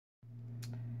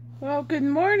Well, good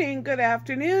morning, good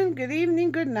afternoon, good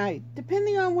evening, good night,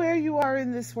 depending on where you are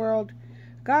in this world.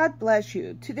 God bless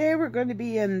you. Today we're going to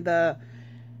be in the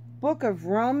book of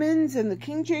Romans in the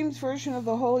King James Version of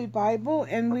the Holy Bible,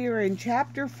 and we are in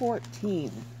chapter 14.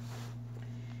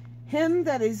 Him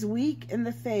that is weak in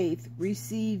the faith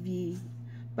receive ye,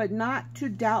 but not to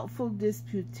doubtful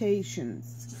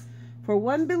disputations. For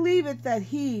one believeth that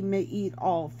he may eat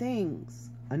all things,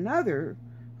 another,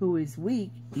 who is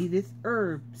weak, eateth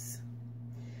herbs.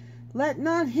 Let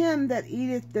not him that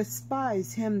eateth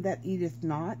despise him that eateth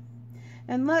not,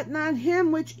 and let not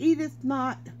him which eateth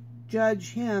not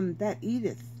judge him that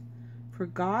eateth, for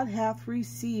God hath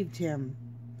received him.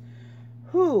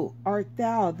 Who art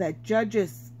thou that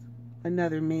judgest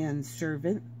another man's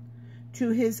servant?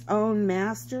 To his own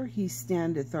master he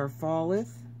standeth or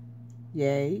falleth.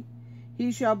 Yea,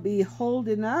 he shall be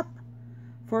holden up,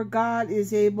 for God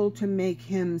is able to make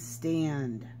him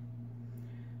stand.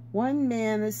 One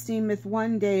man esteemeth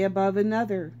one day above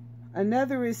another,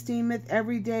 another esteemeth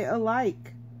every day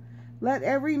alike. Let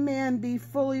every man be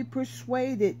fully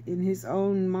persuaded in his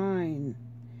own mind,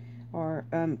 or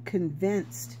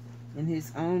convinced in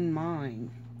his own mind.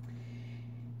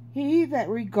 He that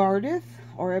regardeth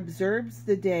or observes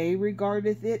the day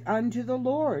regardeth it unto the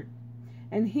Lord,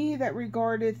 and he that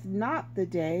regardeth not the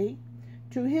day,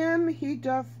 to him he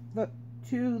doth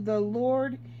to the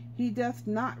Lord he doth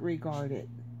not regard it.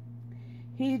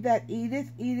 He that eateth,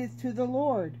 eateth to the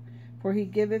Lord, for he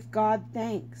giveth God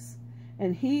thanks.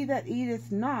 And he that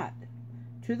eateth not,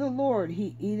 to the Lord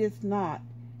he eateth not,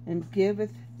 and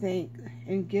giveth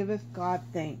God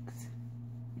thanks.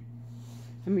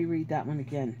 Let me read that one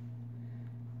again.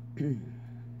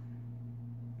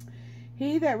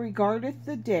 He that regardeth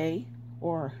the day,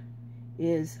 or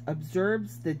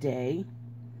observes the day,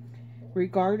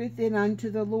 regardeth it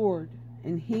unto the Lord.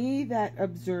 And he that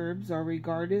observes or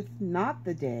regardeth not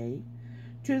the day,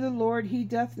 to the Lord he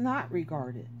doth not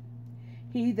regard it.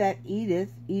 He that eateth,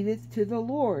 eateth to the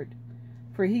Lord,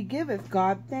 for he giveth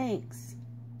God thanks.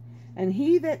 And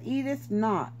he that eateth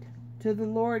not, to the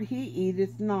Lord he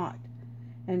eateth not,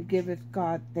 and giveth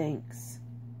God thanks.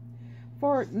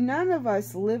 For none of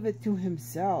us liveth to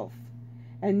himself,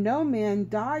 and no man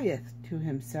dieth to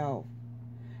himself.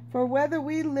 For whether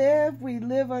we live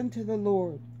unto the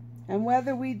Lord, and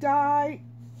whether we die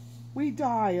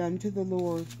unto the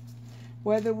Lord.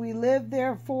 Whether we live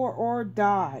therefore or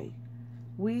die,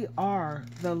 we are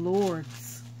the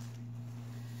Lord's.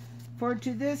 For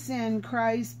to this end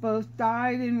Christ both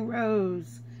died and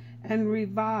rose, and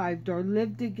revived or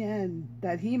lived again,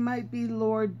 that he might be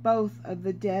Lord both of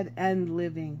the dead and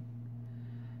living.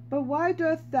 But why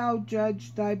dost thou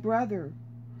judge thy brother?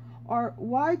 Or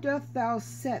why dost thou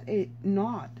set it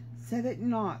not,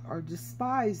 or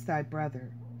despise thy brother?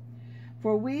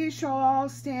 For we shall all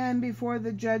stand before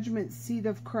the judgment seat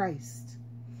of Christ.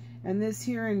 And this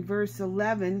here in verse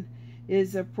 11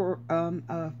 is a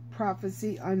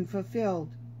prophecy unfulfilled.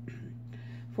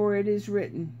 For it is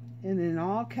written, and in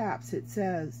all caps it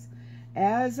says,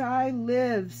 As I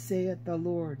live, saith the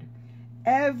Lord,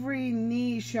 every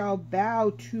knee shall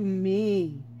bow to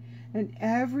me, and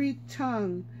every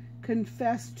tongue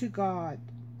confess to God.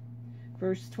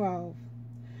 Verse 12.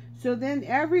 So then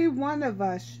every one of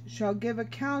us shall give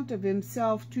account of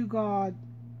himself to God.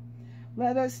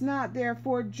 Let us not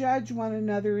therefore judge one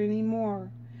another any more,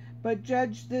 but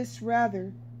judge this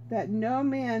rather, that no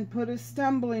man put a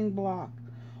stumbling block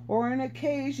or an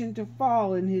occasion to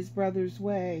fall in his brother's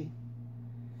way.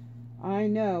 I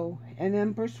know, and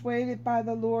am persuaded by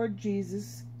the Lord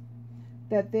Jesus,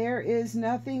 that there is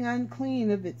nothing unclean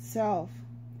of itself,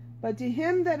 but to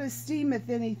him that esteemeth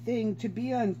anything to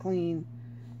be unclean,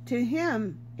 to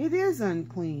him it is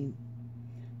unclean.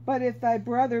 But if thy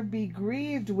brother be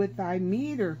grieved with thy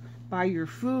meat, or by your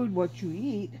food what you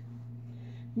eat,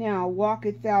 now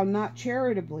walkest thou not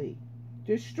charitably?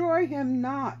 Destroy him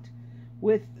not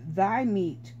with thy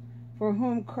meat, for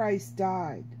whom Christ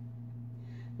died.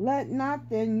 Let not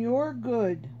then your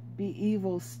good be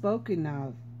evil spoken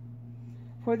of.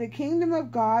 For the kingdom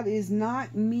of God is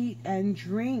not meat and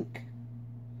drink,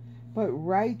 but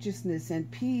righteousness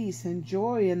and peace and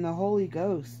joy in the Holy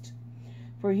Ghost.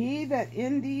 For he that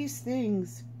in these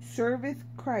things serveth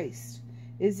Christ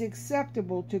is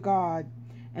acceptable to God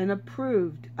and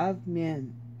approved of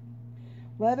men.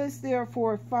 Let us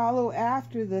therefore follow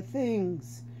after the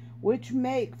things which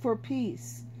make for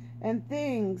peace, and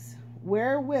things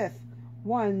wherewith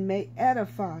one may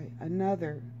edify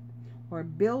another, or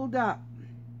build up.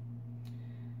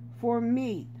 For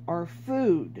meat or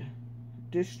food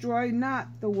destroy not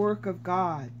the work of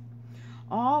God.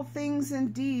 All things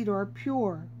indeed are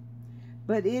pure,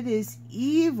 but it is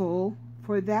evil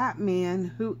for that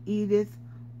man who eateth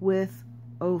with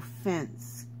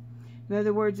offense. In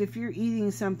other words, if you're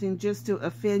eating something just to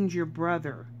offend your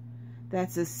brother,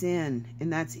 that's a sin,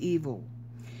 and that's evil.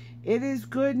 It is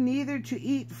good neither to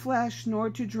eat flesh, nor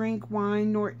to drink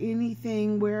wine, nor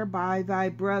anything whereby thy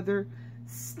brother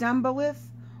stumbleth,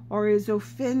 or is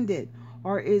offended,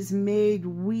 or is made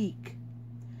weak.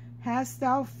 Hast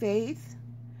thou faith?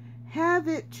 Have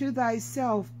it to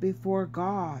thyself before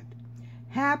God.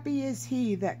 Happy is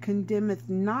he that condemneth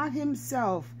not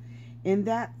himself in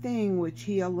that thing which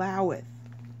he alloweth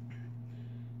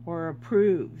or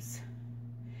approves.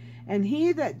 And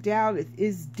he that doubteth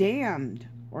is damned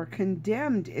or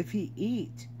condemned if he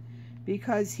eat,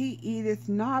 because he eateth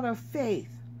not of faith.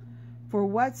 For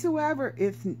whatsoever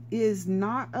is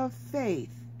not of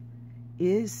faith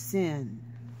is sin.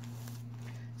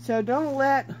 So don't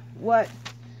let what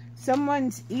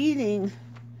someone's eating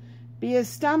be a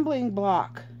stumbling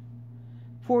block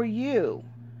for you.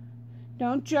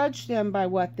 Don't judge them by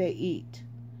what they eat.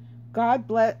 God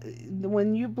bless.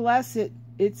 When you bless it,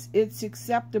 it's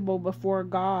acceptable before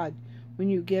God when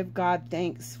you give God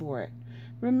thanks for it.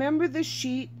 Remember the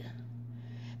sheet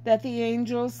that the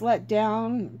angels let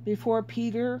down before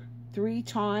Peter 3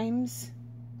 times,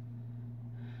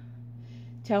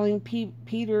 telling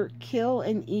Peter, kill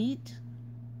and eat?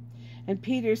 And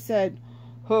Peter said,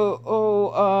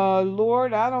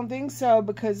 Lord, I don't think so,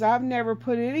 because I've never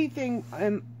put anything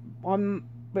in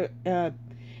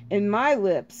my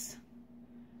lips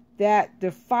that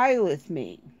defileth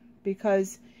me,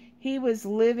 because he was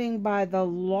living by the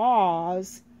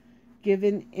laws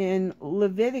given in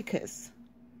Leviticus,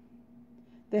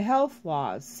 the health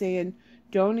laws, saying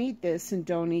don't eat this and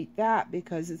don't eat that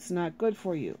because it's not good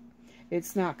for you.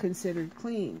 It's not considered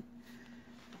clean.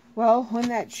 Well, when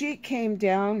that sheet came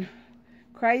down,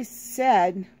 Christ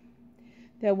said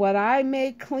that what I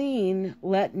make clean,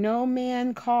 let no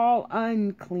man call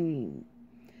unclean.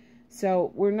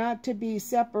 So we're not to be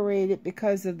separated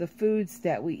because of the foods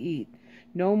that we eat,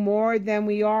 no more than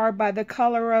we are by the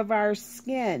color of our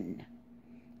skin.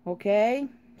 Okay?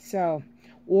 So,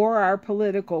 or our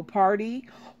political party,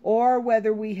 or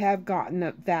whether we have gotten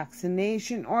a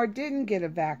vaccination or didn't get a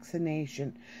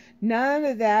vaccination. None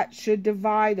of that should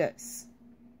divide us.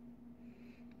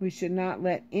 We should not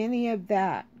let any of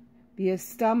that be a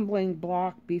stumbling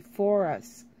block before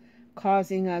us,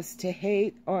 causing us to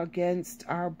hate or against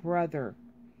our brother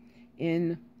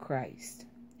in Christ.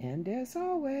 And as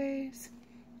always,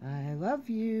 I love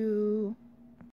you.